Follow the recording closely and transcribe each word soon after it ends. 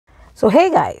So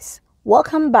hey guys,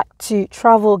 welcome back to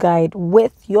Travel Guide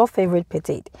with your favorite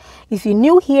petite. If you're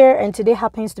new here and today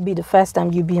happens to be the first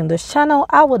time you be on this channel,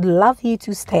 I would love you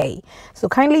to stay. So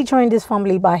kindly join this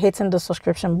family by hitting the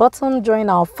subscription button, join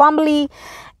our family,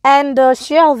 and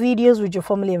share our videos with your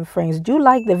family and friends. Do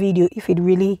like the video if it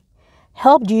really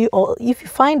helped you or if you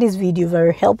find this video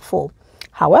very helpful.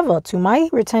 However, to my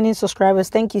returning subscribers,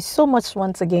 thank you so much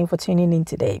once again for tuning in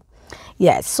today.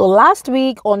 Yes, so last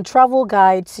week on Travel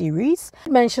Guide series, I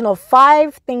mentioned of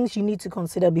 5 things you need to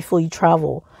consider before you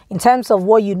travel in terms of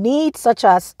what you need, such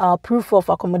as proof of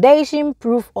accommodation,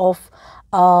 proof of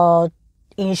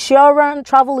insurance,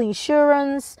 travel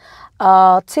insurance,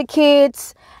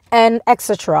 tickets, and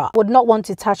etc. Would not want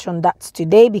to touch on that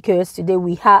today because today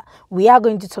we are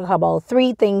going to talk about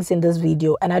 3 things in this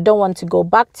video, and I don't want to go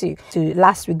back to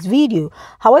last week's video.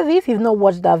 However, if you've not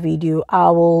watched that video, I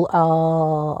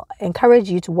will encourage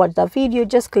you to watch that video.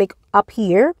 Just click up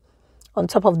here on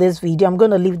top of this video. I'm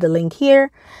going to leave the link here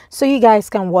so you guys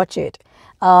can watch it.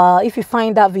 If you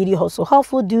find that video also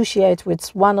helpful, do share it with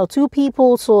 1 or 2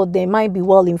 people so they might be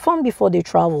well informed before they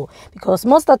travel, because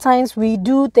most of the times we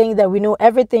do think that we know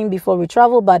everything before we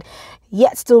travel, but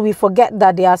yet still we forget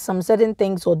that there are some certain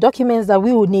things or documents that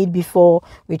we will need before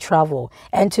we travel.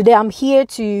 And today I'm here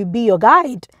to be your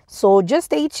guide, so just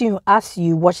stay tuned as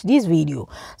you watch this video.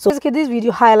 So basically this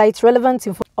video highlights relevant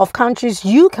info of countries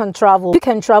you can travel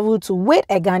to with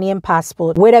a Ghanaian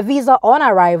passport, with a visa on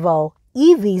arrival,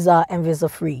 e-visa, and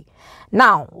visa-free.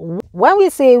 Now, when we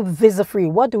say visa-free,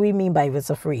 what do we mean by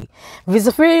visa-free?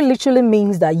 Visa-free literally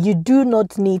means that you do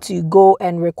not need to go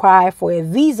and require for a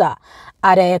visa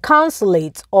at a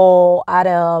consulate or at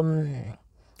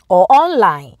or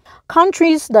online.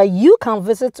 Countries that you can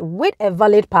visit with a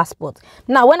valid passport.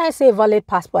 Now, when I say valid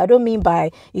passport, I don't mean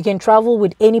by you can travel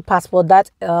with any passport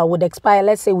that would expire,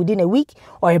 let's say, within a week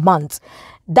or a month.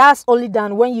 That's only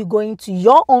done when you're going to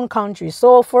your own country.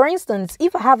 So, for instance,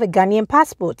 if I have a Ghanaian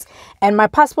passport and my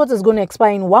passport is going to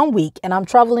expire in 1 week and I'm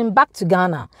traveling back to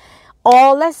Ghana,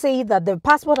 or let's say that the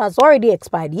passport has already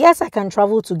expired, yes, I can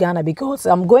travel to Ghana because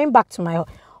I'm going back to my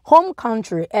home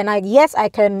country, and yes, I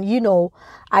can,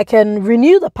 I can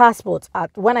renew the passport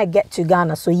when I get to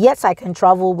Ghana. So yes, I can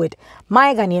travel with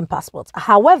my Ghanaian passport.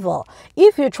 However,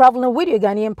 if you're traveling with your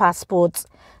Ghanaian passport,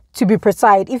 to be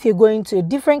precise, if you're going to a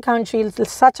different country,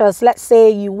 such as, let's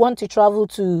say, you want to travel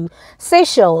to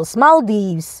Seychelles,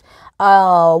 Maldives,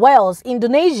 Wales,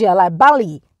 Indonesia, like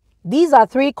Bali. These are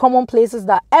 3 common places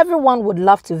that everyone would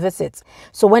love to visit.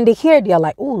 So when they hear, they're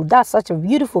like, oh, that's such a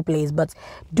beautiful place. But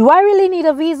do I really need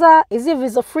a visa? Is it a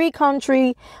visa-free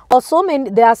country? Well,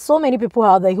 there are so many people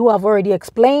out there who have already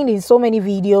explained in so many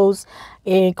videos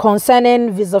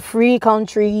concerning visa-free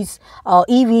countries,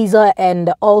 e-visa,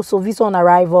 and also visa on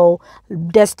arrival,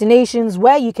 destinations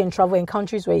where you can travel and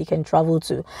countries where you can travel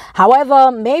to. However,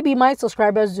 maybe my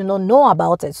subscribers do not know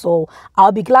about it, so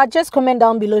I'll be glad. Just comment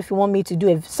down below if you want me to do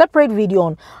a separate video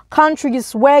on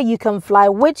countries where you can fly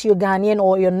with your Ghanaian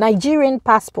or your Nigerian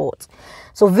passport.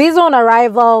 So visa on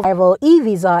arrival,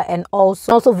 e-visa, and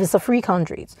also visa-free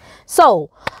countries. So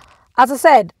as I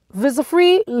said,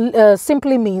 visa-free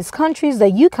simply means countries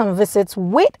that you can visit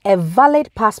with a valid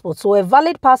passport. So a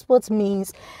valid passport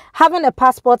means having a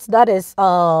passport that is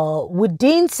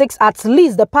within at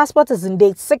least the passport is in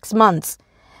date 6 months.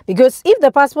 Because if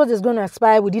the passport is going to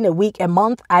expire within a week, a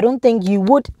month, I don't think you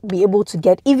would be able to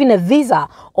get even a visa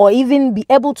or even be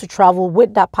able to travel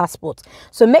with that passport.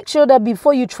 So make sure that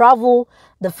before you travel,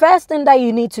 the first thing that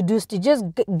you need to do is to just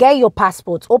get your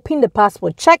passport, open the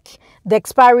passport, check the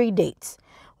expiry date.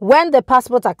 When the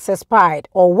passport has expired,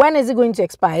 or when is it going to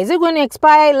expire? Is it going to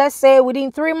expire, let's say,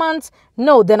 within 3 months?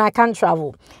 No, then I can't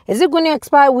travel. Is it going to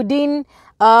expire within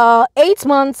 8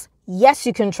 months? Yes,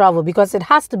 you can travel, because it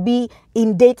has to be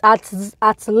in date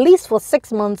at least for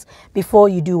 6 months before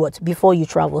you do what? Before you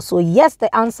travel. So yes,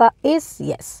 the answer is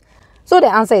yes. So the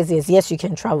answer is yes. Yes, you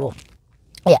can travel.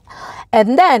 Yeah.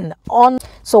 And then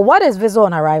so what is visa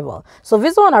on arrival? So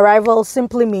visa on arrival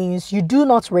simply means you do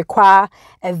not require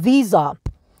a visa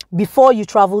before you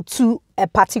travel to a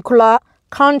particular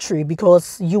country,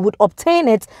 because you would obtain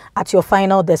it at your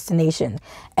final destination.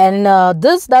 And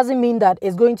this doesn't mean that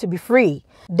it's going to be free.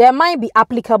 There might be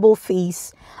applicable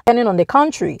fees depending on the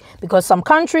country, because some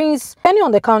countries, depending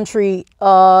on the country,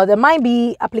 there might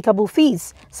be applicable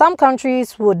fees. Some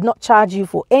countries would not charge you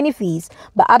for any fees,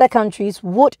 but other countries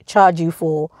would charge you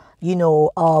for,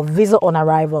 visa on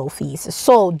arrival fees.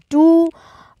 So do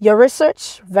your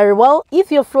research very well.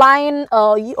 If you're flying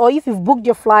or if you've booked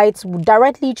your flights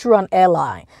directly through an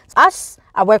airline, as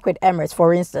I work with Emirates,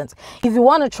 for instance. If you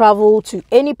want to travel to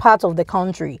any part of the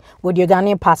country with your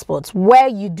Ghanaian passports where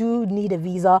you do need a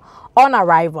visa on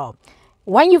arrival,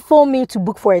 when you phone me to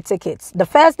book for a ticket, the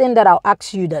first thing that I'll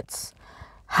ask you that's,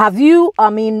 have you,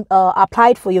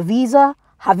 applied for your visa?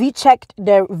 Have you checked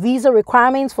the visa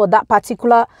requirements for that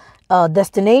particular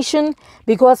destination?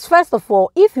 Because first of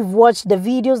all, if you've watched the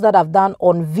videos that I've done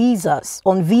on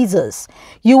visas,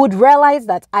 you would realize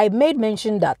that I made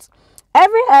mention that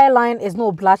every airline is not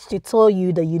obliged to tell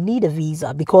you that you need a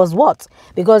visa. Because what?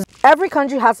 Because every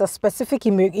country has a specific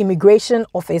immigration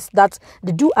office that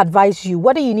they do advise you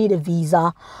whether you need a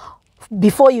visa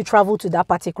before you travel to that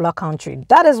particular country.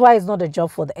 That is why it's not a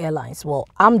job for the airlines. Well,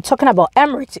 I'm talking about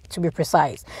Emirates to be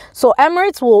precise. So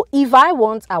Emirates will, if I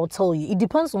want, I will tell you. It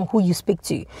depends on who you speak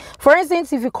to. For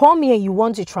instance, if you call me and you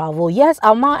want to travel, yes,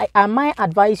 I might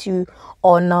advise you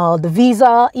on the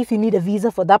visa, if you need a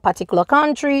visa for that particular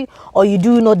country, or you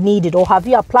do not need it, or have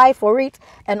you applied for it,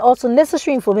 and also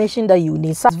necessary information that you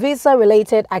need. So visa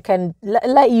related, I can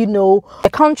let you know the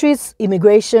country's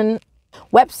immigration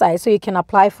website so you can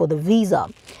apply for the visa.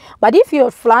 But if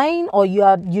you're flying or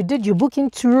you did your booking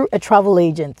through a travel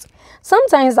agent,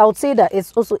 sometimes I would say that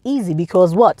it's also easy,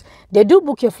 because what? They do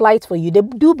book your flights for you, they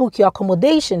do book your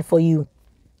accommodation for you,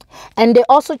 and they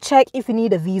also check if you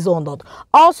need a visa or not.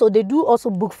 Also, they do also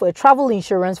book for a travel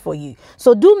insurance for you.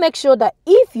 So do make sure that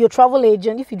if your travel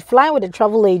agent, if you're flying with a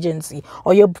travel agency,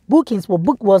 or your bookings were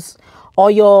booked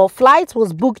or your flights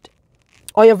was booked,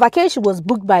 or your vacation was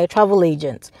booked by a travel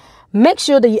agent, make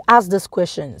sure that you ask these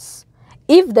questions.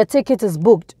 If the ticket is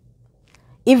booked,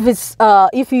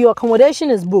 if your accommodation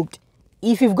is booked,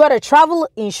 if you've got a travel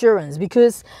insurance,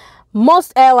 because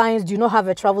most airlines do not have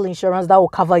a travel insurance that will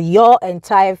cover your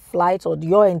entire flight or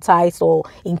your entire, so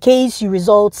in case you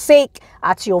result sick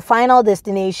at your final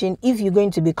destination, if you're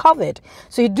going to be covered.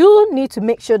 So you do need to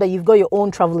make sure that you've got your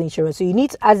own travel insurance. So you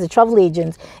need to ask the travel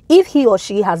agent if he or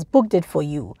she has booked it for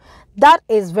you. That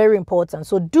is very important.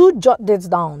 So do jot this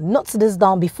down, note this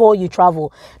down before you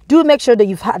travel. Do make sure that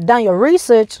you've done your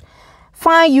research.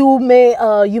 Fine, you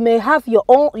may have your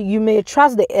own, you may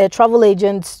trust the travel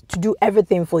agents to do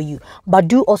everything for you, but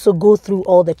do also go through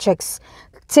all the checks.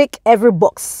 Tick every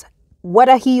box,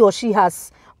 whether he or she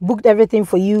has booked everything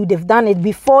for you, they've done it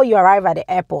before you arrive at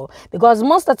the airport. Because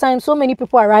most of the time, so many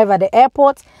people arrive at the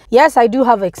airport. Yes, I do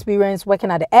have experience working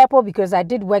at the airport, because I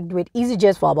did work with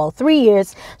EasyJet for about 3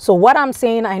 years. So what I'm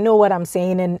saying, I know what I'm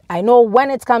saying, and I know when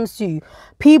it comes to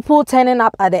people turning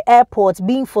up at the airport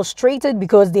being frustrated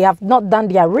because they have not done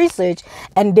their research,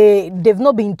 and they've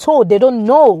not been told, they don't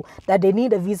know that they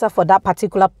need a visa for that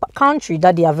particular country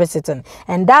that they are visiting.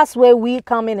 And that's where we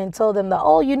come in and tell them that,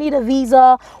 oh, you need a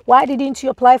visa, why didn't you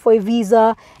apply for a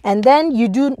visa? And then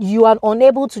you are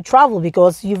unable to travel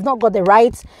because you've not got the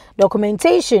right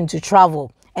documentation to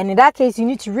travel. And in that case, you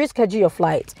need to reschedule your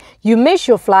flight. You miss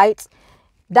your flight,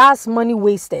 that's money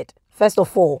wasted, first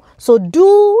of all. So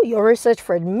do your research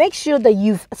first. Make sure that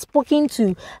you've spoken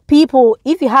to people.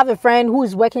 If you have a friend who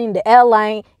is working in the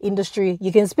airline industry,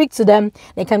 you can speak to them.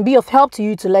 They can be of help to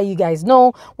you to let you guys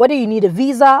know whether you need a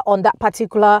visa on that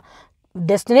particular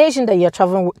destination that you're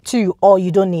traveling to, or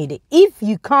you don't need it. If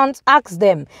you can't, ask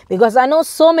them, because I know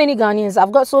so many Ghanaians,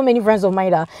 I've got so many friends of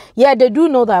mine that, yeah, they do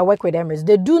know that I work with Emirates,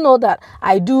 they do know that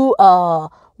I do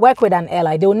work with an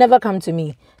airline. They will never come to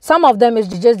me. Some of them is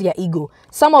just their ego.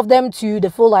 Some of them too, they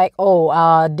feel like,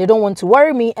 oh, they don't want to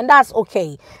worry me, and that's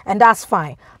okay, and that's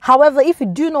fine. However, if you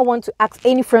do not want to ask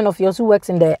any friend of yours who works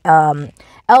in the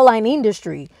airline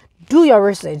industry, do your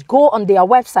research. Go on their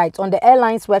website, on the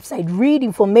airline's website, read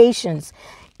informations.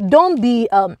 Don't be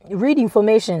read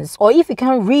informations, or if you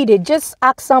can't read it, just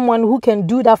ask someone who can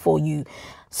do that for you.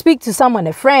 Speak to someone,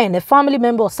 a friend, a family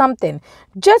member, or something,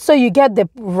 just so you get the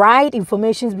right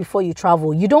information before you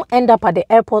travel. You don't end up at the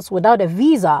airports without a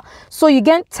visa, so you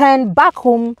get turned back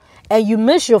home and you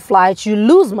miss your flight, you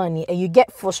lose money, and you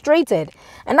get frustrated.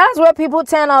 And that's where people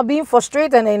turn out being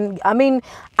frustrated and,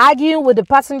 arguing with the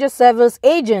passenger service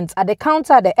agents at the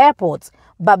counter at the airport.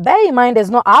 But bear in mind, it's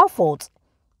not our fault,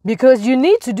 because you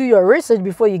need to do your research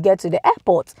before you get to the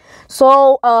airport.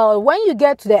 So when you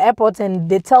get to the airport and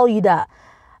they tell you that,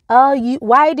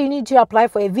 why do you need to apply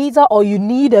for a visa, or you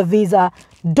need a visa,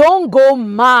 don't go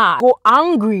mad, go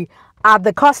angry at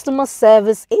the customer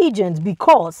service agent,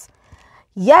 because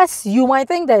yes, you might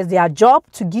think that it's their job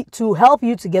to help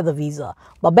you to get the visa,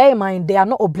 but bear in mind, they are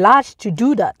not obliged to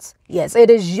do that. Yes, it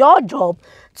is your job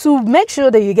to make sure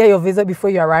that you get your visa before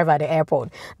you arrive at the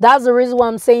airport. That's the reason why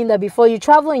I'm saying that before you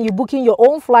travel and you're booking your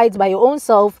own flights by your own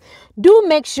self, do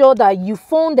make sure that you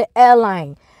phone the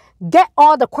airline. Get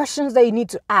all the questions that you need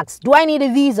to ask. Do I need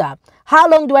a visa? How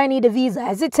long do I need a visa?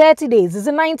 Is it 30 days? Is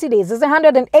it 90 days? Is it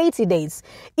 180 days?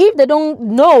 If they don't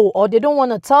know, or they don't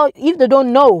want to tell, if they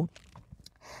don't know,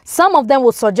 some of them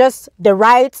will suggest the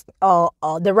right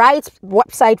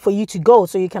website for you to go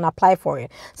so you can apply for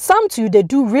it. Some too, they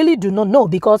really do not know,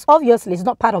 because obviously it's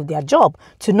not part of their job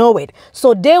to know it.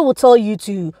 So they will tell you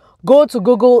to go to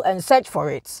Google and search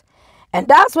for it. And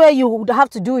that's where you would have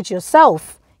to do it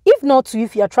yourself. If not,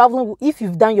 if you're traveling, if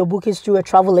you've done your bookings through a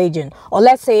travel agent, or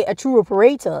let's say a tour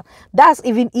operator, that's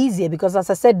even easier, because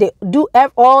as I said, they do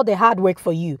all the hard work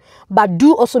for you. But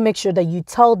do also make sure that you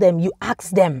tell them, you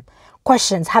ask them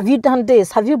questions. Have you done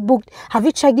this? Have you booked? Have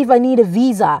you checked if I need a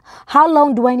visa? How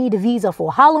long do I need a visa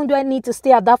for? How long do I need to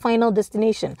stay at that final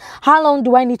destination? How long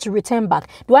do I need to return back?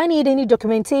 Do I need any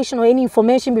documentation or any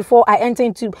information before I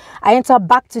enter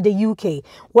back to the UK?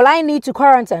 Will I need to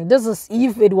quarantine? This is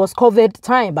if it was COVID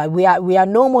time, but we are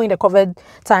no more in the COVID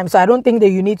time, so I don't think that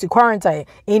you need to quarantine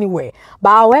anyway.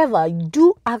 But however,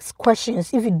 do ask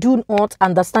questions. If you do not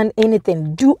understand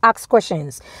anything, do ask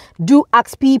questions. Do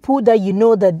ask people that you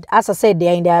know that, as I said,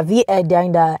 they're in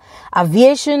the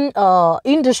aviation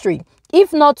industry.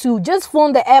 If not, to just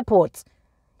phone the airport.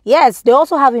 Yes, they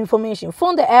also have information.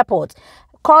 Phone the airport.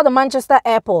 Call the Manchester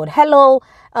airport. Hello,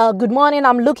 good morning.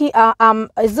 I'm looking.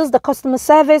 Is this the customer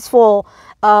service for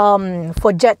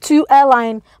Jet2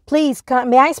 airline? Please,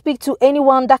 may I speak to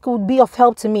anyone that could be of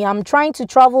help to me? I'm trying to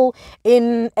travel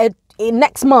in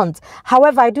next month.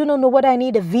 However, I do not know whether I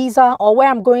need a visa, or where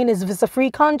I'm going is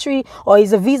visa-free country, or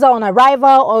is a visa on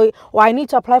arrival, or I need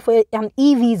to apply for an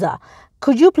e-visa.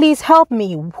 Could you please help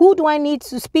me? Who do I need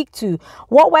to speak to?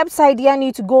 What website do I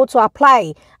need to go to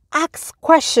apply? Ask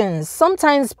questions.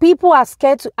 Sometimes people are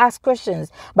scared to ask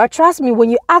questions, but trust me, when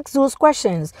you ask those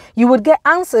questions, you would get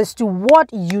answers to what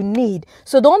you need.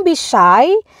 So don't be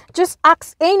shy. Just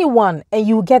ask anyone and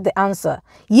you will get the answer.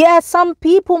 Yes, some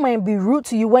people might be rude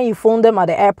to you when you phone them at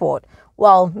the airport.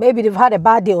 Well, maybe they've had a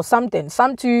bad day or something.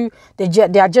 Some too,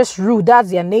 they are just rude.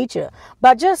 That's their nature.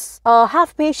 But just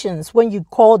have patience when you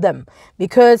call them,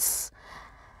 because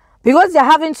they're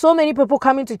having so many people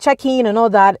coming to check in and all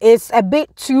that. It's a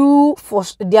bit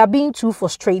they are being too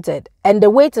frustrated, and the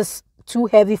weight is too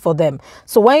heavy for them.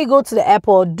 So when you go to the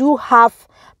airport, do have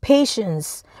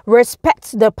patience.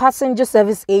 Respect the passenger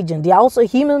service agent. They are also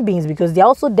human beings, because they are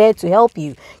also there to help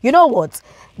you. You know what?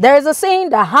 There is a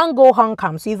saying that hand go, hand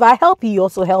come. So if I help you, you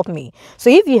also help me. So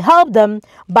if you help them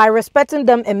by respecting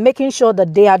them and making sure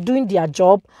that they are doing their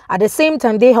job, at the same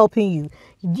time they're helping you,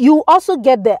 you also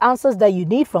get the answers that you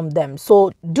need from them.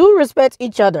 So do respect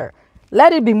each other.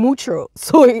 Let it be mutual,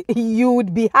 so you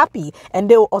would be happy and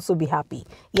they will also be happy.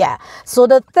 Yeah. So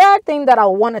the third thing that I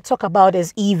want to talk about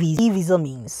is e-visa. E-visa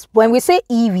means, when we say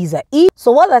e-visa,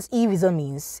 so what does e-visa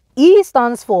means? E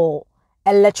stands for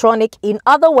electronic. In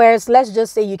other words, let's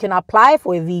just say you can apply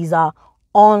for a visa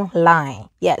online.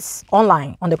 Yes,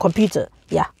 online, on the computer.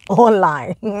 Yeah,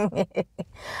 online.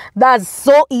 That's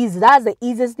so easy. That's the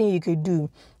easiest thing you could do.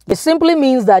 It simply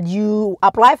means that you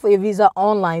apply for a visa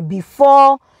online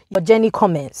before your journey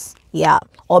commences. Yeah,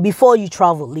 or before you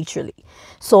travel, literally.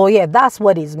 So yeah, that's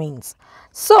what it means.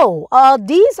 So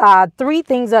these are three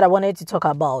things that I wanted to talk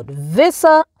about: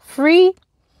 visa free,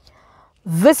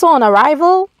 visa on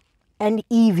arrival, and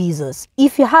e-visas.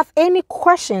 If you have any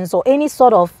questions or any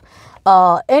sort of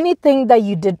anything that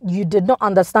you did not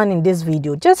understand in this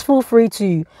video, just feel free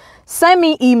to send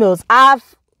me emails.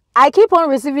 I keep on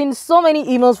receiving so many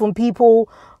emails from people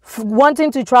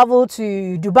wanting to travel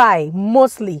to Dubai,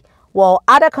 mostly. Well,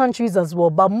 other countries as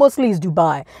well, but mostly is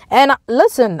Dubai. And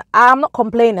listen, I'm not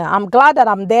complaining. I'm glad that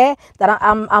I'm there, that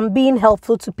I'm being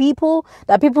helpful to people,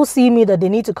 that people see me, that they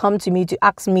need to come to me to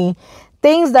ask me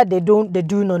things that they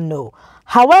do not know.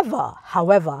 However,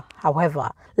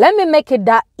 let me make it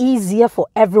that easier for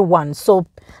everyone. So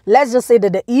let's just say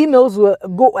that the emails will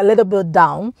go a little bit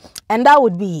down, and that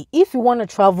would be, if you want to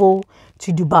travel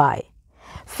to Dubai.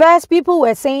 First, people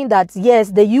were saying that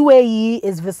yes, the UAE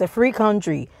is visa-free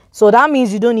country, so that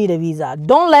means you don't need a visa.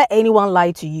 Don't let anyone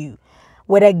lie to you.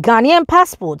 With a Ghanaian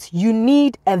passport, you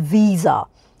need a visa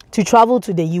to travel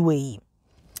to the UAE.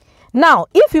 Now,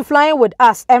 if you're flying with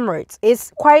us, Emirates,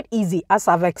 it's quite easy, as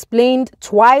I've explained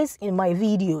twice in my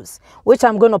videos, which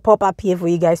I'm going to pop up here for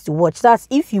you guys to watch. That's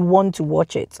if you want to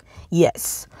watch it.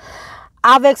 Yes.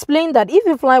 I've explained that if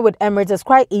you fly with Emirates, it's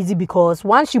quite easy, because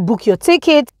once you book your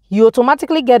ticket, you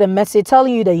automatically get a message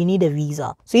telling you that you need a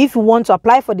visa. So if you want to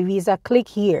apply for the visa, click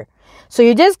here. So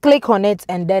you just click on it,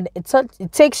 and then it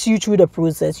takes you through the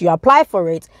process. You apply for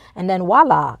it, and then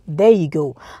voila, there you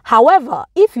go. However,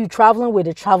 if you're traveling with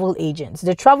the travel agents,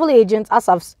 as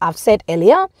I've said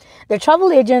earlier, the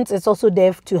travel agent is also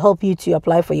there to help you to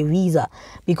apply for your visa,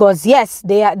 because yes,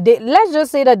 let's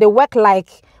just say that they work like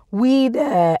with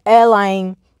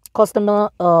airline customer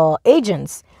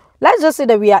agents. Let's just say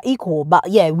that we are equal, but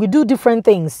yeah, we do different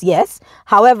things, yes.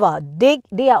 However, they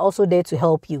are also there to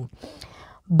help you.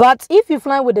 But if you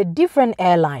fly with a different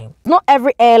airline, not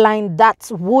every airline that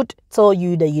would tell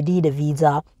you that you need a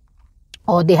visa,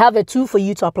 or they have a tool for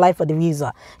you to apply for the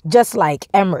visa, just like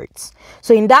Emirates.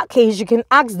 So in that case, you can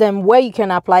ask them where you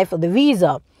can apply for the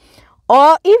visa.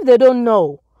 Or if they don't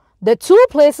know, the two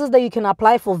places that you can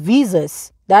apply for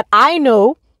visas that I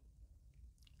know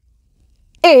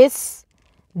is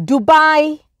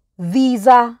dubai.visa.net,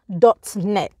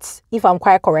 if I'm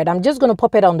quite correct. I'm just going to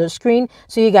pop it on the screen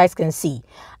so you guys can see.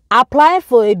 Apply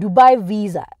for a Dubai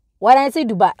visa. When I say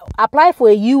Dubai, apply for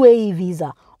a UAE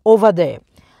visa over there.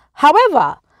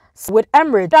 However, with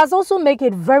Emirates, it does also make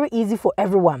it very easy for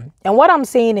everyone. And what I'm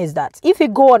saying is that if you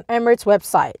go on Emirates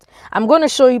website, I'm going to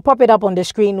show you, pop it up on the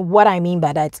screen, what I mean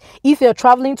by that. If you're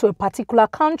traveling to a particular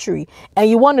country and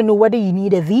you want to know whether you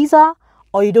need a visa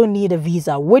or you don't need a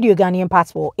visa with your Ghanaian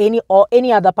passport, any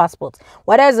other passport,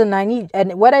 whether it's a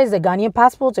Ghanaian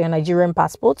passport or a Nigerian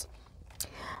passport,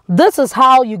 this is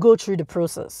how you go through the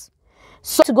process.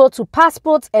 So to go to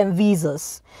passports and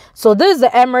visas. So this is the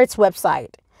Emirates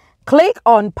website. Click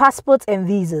on passports and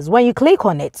visas. When you click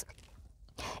on it,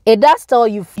 it does tell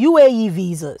you UAE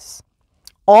visas.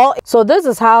 So this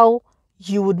is how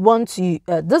you would want to,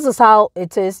 this is how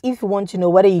it is if you want to know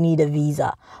whether you need a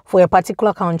visa for a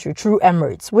particular country through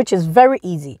Emirates, which is very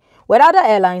easy. With other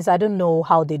airlines, I don't know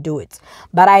how they do it,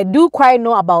 but I do quite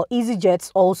know about EasyJet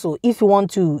also. If you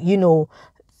want to,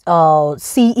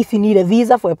 see if you need a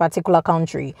visa for a particular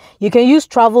country, you can use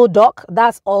Travel.doc.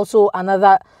 That's also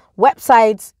another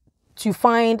website to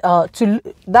find.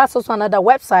 That's also another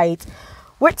website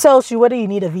which tells you whether you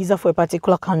need a visa for a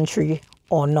particular country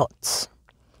or not.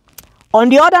 On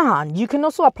the other hand, you can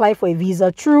also apply for a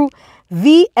visa through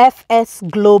VFS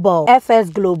Global. FS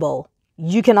Global.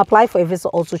 You can apply for a visa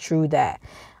also through there.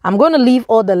 I'm going to leave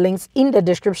all the links in the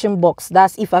description box.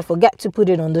 That's if I forget to put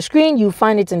it on the screen, you'll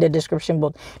find it in the description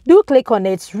box. Do click on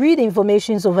it, read the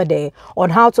information over there on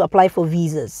how to apply for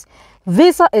visas.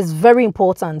 Visa is very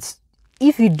important.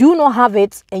 If you do not have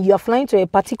it and you are flying to a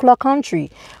particular country,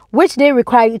 which they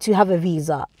require you to have a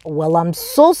visa, well, I'm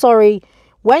so sorry.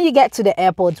 When you get to the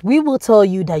airport, we will tell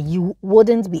you that you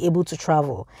wouldn't be able to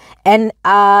travel. And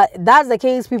that's the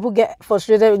case. People get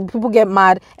frustrated, people get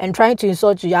mad and trying to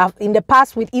insult you. In the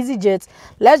past with EasyJet,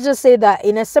 let's just say that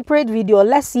in a separate video,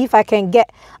 let's see if I can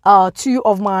get two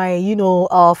of my,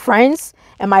 friends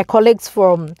and my colleagues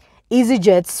from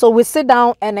EasyJet, so we sit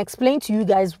down and explain to you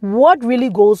guys what really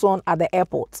goes on at the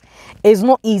airport. It's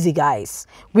not easy, guys.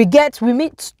 We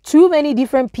meet too many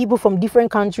different people from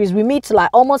different countries. We meet like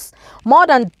almost more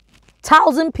than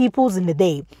 1,000 people in a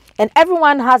day, and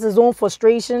everyone has his own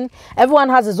frustration, everyone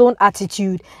has his own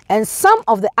attitude, and some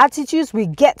of the attitudes we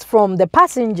get from the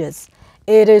passengers,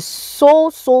 it is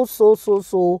so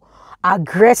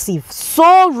aggressive,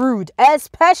 so rude,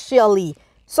 especially,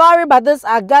 sorry about this,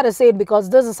 I gotta say it because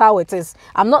this is how it is.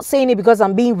 I'm not saying it because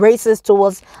I'm being racist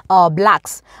towards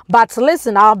blacks. But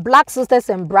listen, our black sisters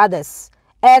and brothers,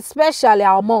 especially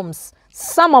our moms,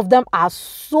 some of them are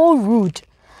so rude.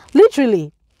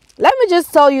 Literally, let me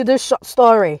just tell you this short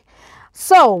story.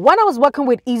 So when I was working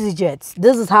with EasyJet,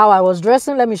 this is how I was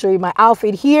dressing. Let me show you my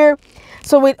outfit here.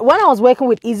 So when I was working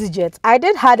with EasyJet, I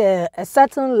did had a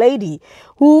certain lady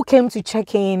who came to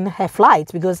check in her flight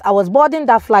because I was boarding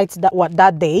that flight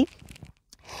that day,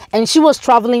 and she was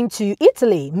traveling to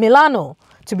Italy, Milano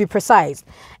to be precise.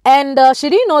 And she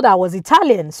didn't know that I was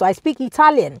Italian, so I speak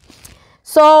Italian.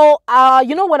 So,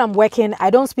 when I'm working, I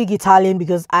don't speak Italian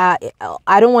because I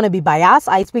don't want to be biased.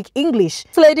 I speak English.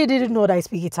 This lady didn't know that I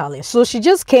speak Italian. So she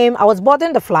just came. I was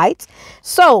boarding the flight.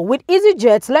 So with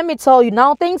EasyJet, let me tell you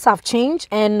now, things have changed,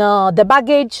 and the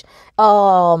baggage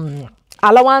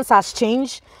allowance has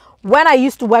changed. When I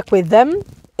used to work with them,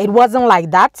 it wasn't like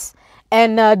that.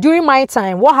 And during my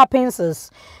time, what happens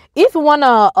is, if you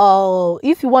wanna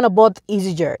board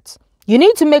EasyJet, you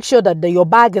need to make sure that your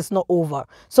bag is not over.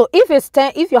 So if it's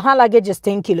 10, if your hand luggage is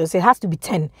 10 kilos, it has to be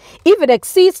 10. If it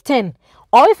exceeds 10,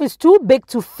 or if it's too big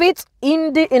to fit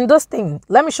in this thing,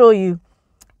 let me show you.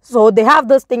 So they have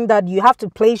this thing that you have to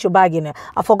place your bag in.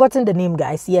 I've forgotten the name,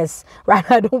 guys. Yes, right.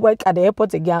 I don't work at the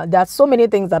airport again. There are so many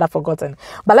things that I've forgotten.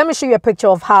 But let me show you a picture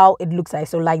of how it looks like.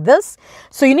 So like this.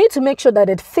 So you need to make sure that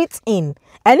it fits in.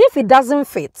 And if it doesn't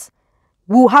fit,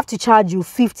 we'll have to charge you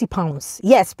 £50.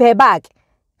 Yes, per bag,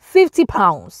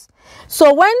 £50.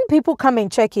 So when people come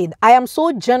and check in, I am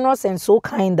so generous and so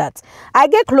kind that I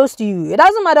get close to you. It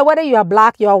doesn't matter whether you are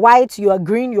black, you are white, you are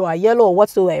green, you are yellow, or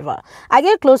whatsoever. I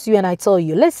get close to you and I tell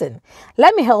you, listen,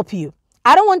 let me help you.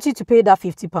 I don't want you to pay that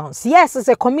 £50. Yes, it's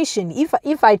a commission.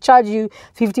 If I charge you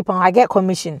 £50, I get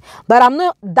commission. But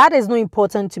that is not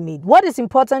important to me. What is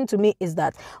important to me is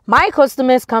that my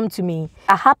customers come to me,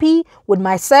 are happy with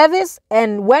my service,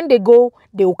 and when they go,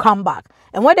 they will come back.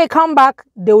 And when they come back,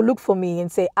 they will look for me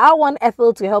and say, I want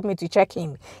Ethel to help me to check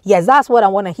in. Yes, that's what I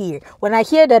want to hear. When I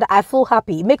hear that, I feel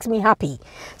happy. It makes me happy.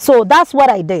 So that's what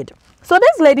I did. So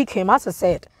this lady came, as I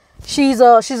said. She's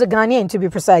a Ghanaian, to be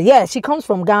precise. Yeah, she comes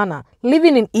from Ghana,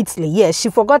 living in Italy. Yes, she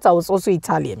forgot I was also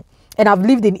Italian. And I've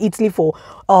lived in Italy for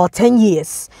 10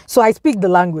 years. So I speak the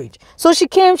language. So she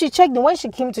came, she checked. And when she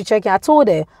came to check in, I told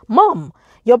her, Mom,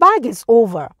 your bag is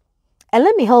over. And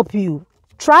let me help you.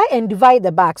 Try and divide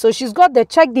the bag. So she's got the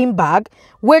checked-in bag,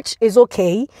 which is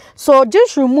okay. So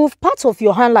just remove part of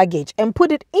your hand luggage and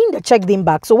put it in the checked-in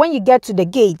bag. So when you get to the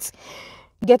gate,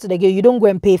 you don't go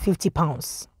and pay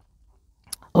 £50.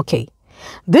 Okay.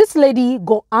 This lady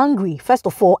got angry. First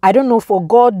of all, I don't know, for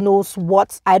God knows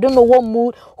what. I don't know what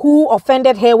mood, who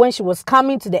offended her when she was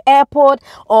coming to the airport,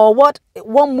 or what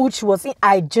mood she was in.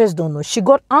 I just don't know. She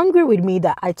got angry with me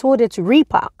that I told her to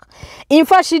repack. In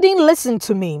fact, she didn't listen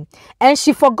to me, and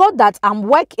she forgot that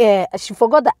she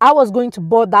forgot that I was going to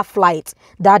board that flight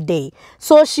that day.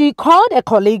 So she called a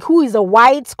colleague who is a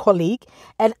white colleague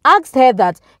and asked her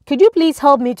that, could you please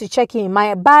help me to check in?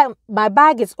 My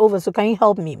bag is over, so can you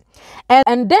help me?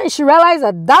 And then she realized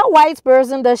that that white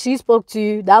person that she spoke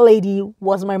to, that lady,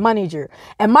 was my manager.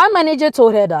 And my manager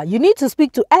told her that you need to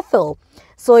speak to Ethel.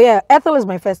 So yeah, Ethel is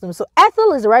my first name. So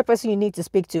Ethel is the right person you need to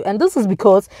speak to. And this is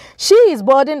because she is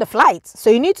boarding the flight. So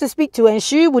you need to speak to her, and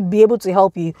she would be able to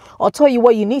help you or tell you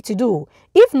what you need to do.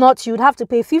 If not, you would have to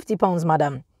pay £50,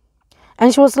 madam.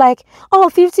 And she was like,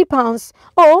 oh, £50.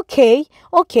 Oh, okay.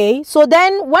 Okay. So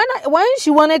then when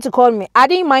she wanted to call me, I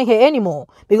didn't mind her anymore.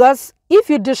 Because if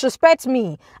you disrespect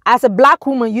me as a black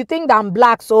woman, you think that I'm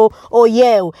black. So, oh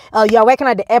yeah, you're working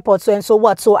at the airport. So, and so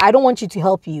what? So I don't want you to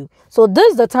help you. So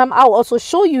this is the time I'll also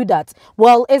show you that,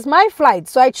 well, it's my flight.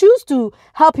 So I choose to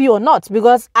help you or not,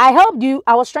 because I helped you.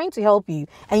 I was trying to help you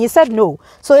and you said no.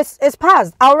 So it's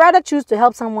past. I'll rather choose to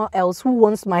help someone else who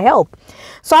wants my help.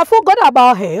 So I forgot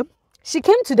about her. She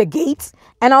came to the gate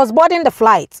and I was boarding the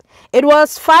flight. It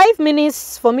was 5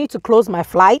 minutes for me to close my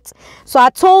flight. So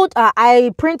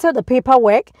I printed the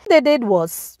paperwork. What they did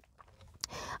was,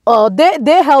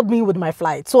 they helped me with my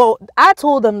flight. So I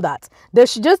told them that they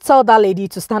should just tell that lady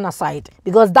to stand aside,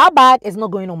 because that bag is not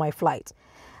going on my flight.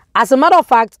 As a matter of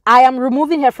fact, I am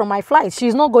removing her from my flight.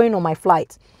 She's not going on my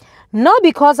flight. Not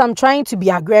because I'm trying to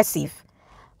be aggressive.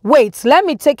 Wait, let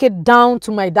me take it down to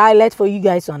my dialect for you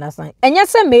guys to understand. And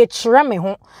yes, me chere me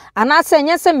ho. And I say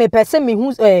yes, me person me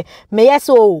who me yes,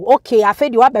 oh okay, I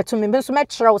fed you up to me so me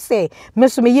chere say me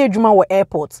so me ye adwuma wo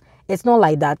airport. It's not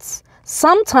like that.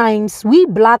 Sometimes we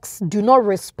blacks do not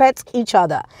respect each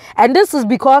other, and this is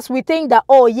because we think that,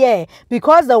 oh yeah,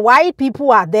 because the white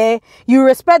people are there, you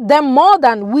respect them more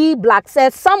than we blacks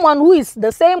as someone who is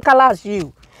the same color as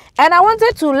you. And I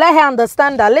wanted to let her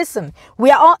understand that, listen, we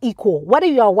are all equal, whether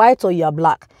you are white or you are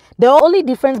black. The only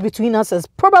difference between us is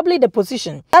probably the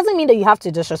position. Doesn't mean that you have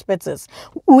to disrespect us.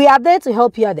 We are there to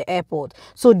help you at the airport.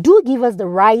 So do give us the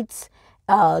rights.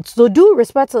 So do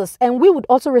respect us, and we would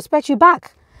also respect you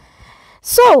back.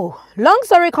 So, long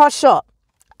story cut short,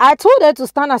 I told her to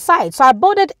stand aside. So I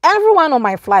boarded everyone on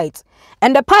my flight.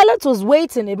 And the pilot was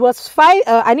waiting. It was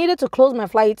I needed to close my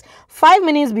flight 5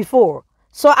 minutes before.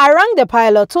 So I rang the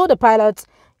pilot, told the pilot,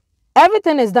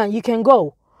 everything is done, you can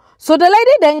go. So the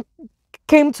lady then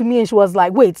came to me and she was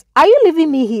like, wait, are you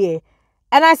leaving me here?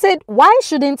 And I said, why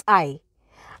shouldn't I?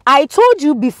 I told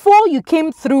you before you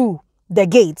came through the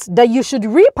gate that you should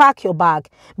repack your bag,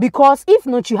 because if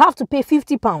not, you have to pay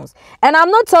 £50. And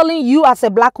I'm not telling you as a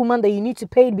black woman that you need to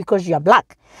pay it because you are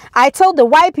black. I tell the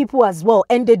white people as well,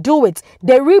 and they do it.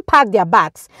 They repack their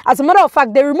bags. As a matter of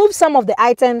fact, they remove some of the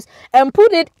items and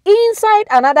put it inside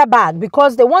another bag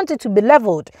because they want it to be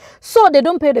leveled, so they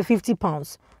don't pay the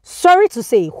 £50. Sorry to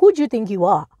say, who do you think you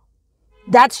are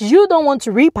that you don't want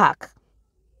to repack?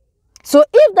 So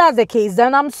if that's the case,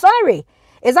 then I'm sorry.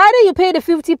 It's either you pay the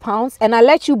 £50 and I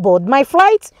let you board my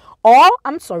flight, or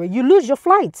I'm sorry, you lose your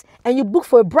flight and you book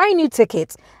for a brand new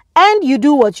ticket and you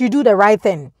do what? You do the right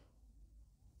thing.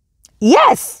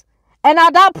 Yes. And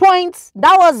at that point,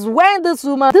 that was when this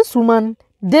woman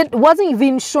wasn't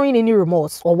even showing any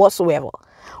remorse or whatsoever.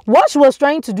 What she was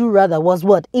trying to do rather was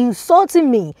what? Insulting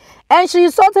me. And she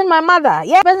insulted my mother.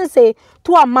 Yeah, person say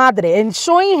to her madre and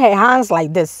showing her hands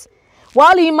like this.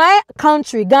 While in my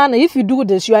country, Ghana, if you do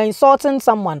this, you are insulting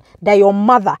someone, that your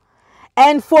mother.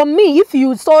 And for me, if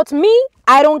you insult me,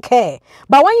 I don't care.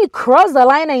 But when you cross the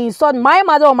line and insult my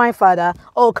mother or my father,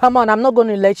 oh, come on, I'm not going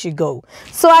to let you go.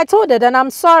 So I told her that I'm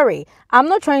sorry. I'm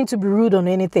not trying to be rude on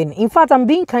anything. In fact, I'm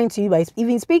being kind to you by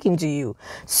even speaking to you.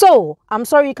 So I'm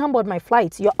sorry you can't board my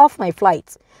flight. You're off my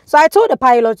flight. So I told the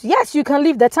pilot, yes, you can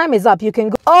leave. The time is up. You can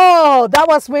go. Oh, that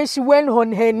was when she went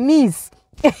on her knees.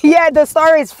 Yeah, the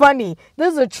story is funny.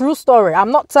 This is a true story. I'm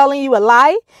not telling you a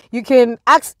lie. You can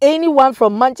ask anyone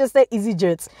from Manchester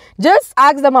EasyJets. Just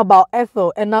ask them about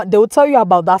Ethel and they will tell you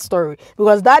about that story.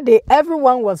 Because that day,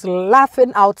 everyone was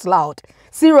laughing out loud.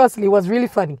 Seriously, it was really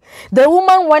funny. The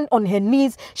woman went on her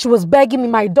knees. She was begging me,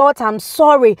 my daughter, I'm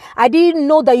sorry. I didn't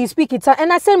know that you speak Italian.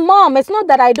 And I said, Mom, it's not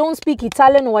that I don't speak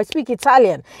Italian or I speak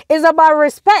Italian. It's about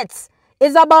respect.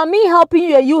 It's about me helping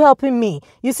you and you helping me.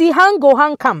 You see, hand go,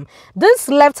 hand come. This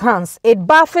left hand, it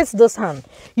buffets this hand.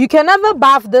 You can never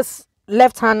buff this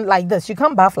left hand like this. You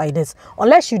can't buff like this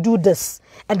unless you do this.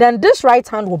 And then this right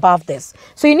hand will buff this.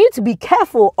 So you need to be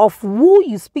careful of who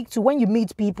you speak to when you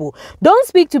meet people. Don't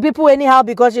speak to people anyhow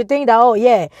because you think that, oh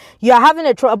yeah, you are having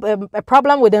a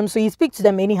problem with them. So you speak to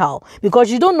them anyhow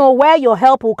because you don't know where your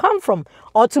help will come from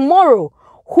or tomorrow.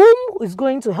 Whom is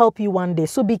going to help you one day.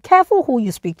 So be careful who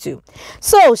you speak to.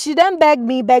 So she then begged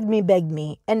me.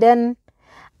 And then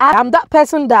I'm that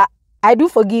person that I do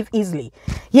forgive easily.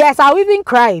 Yes, I'll even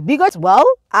cry because, well,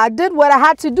 I did what I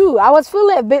had to do. I was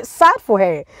feeling a bit sad for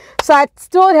her. So I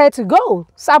told her to go.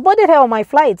 So I boarded her on my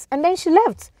flight and then she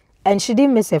left. And she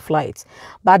didn't miss her flight.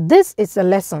 But this is a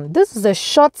lesson. This is a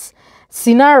short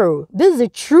scenario. This is a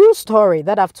true story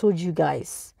that I've told you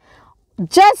guys.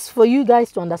 Just for you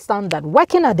guys to understand that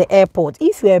working at the airport,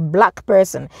 if you're a black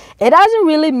person, it doesn't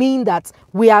really mean that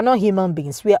we are not human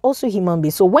beings. We are also human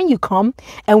beings. So when you come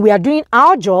and we are doing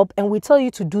our job and we tell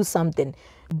you to do something,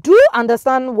 do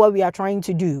understand what we are trying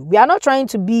to do. We are not trying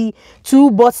to be too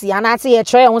bossy and I say a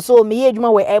try also me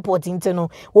airport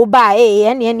internal. No,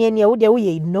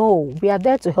 we are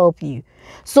there to help you.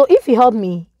 So if you help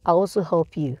me, I'll also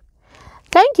help you.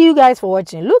 Thank you guys for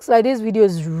watching. Looks like this video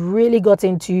has really got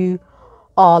into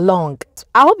long.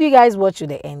 I hope you guys watch to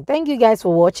the end. Thank you guys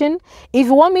for watching. If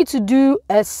you want me to do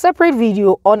a separate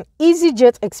video on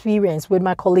EasyJet experience with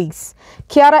my colleagues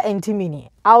Kiara and Timini,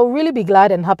 I'll really be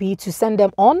glad and happy to send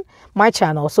them on my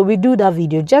channel. So we do that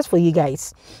video just for you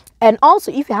guys. And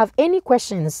also, if you have any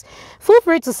questions, feel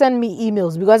free to send me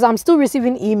emails because I'm still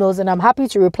receiving emails and I'm happy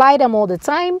to reply them all the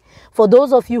time. For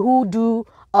those of you who do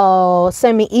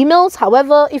send me emails,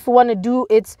 however, if you want to do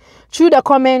it through the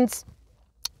comments,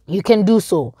 you can do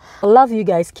so. I love you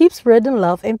guys. Keep spreading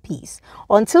love and peace.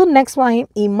 Until next time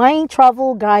in my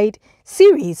travel guide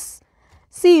series.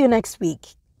 See you next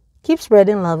week. Keep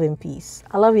spreading love and peace.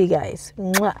 I love you guys.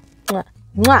 Mwah, mwah,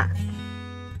 mwah.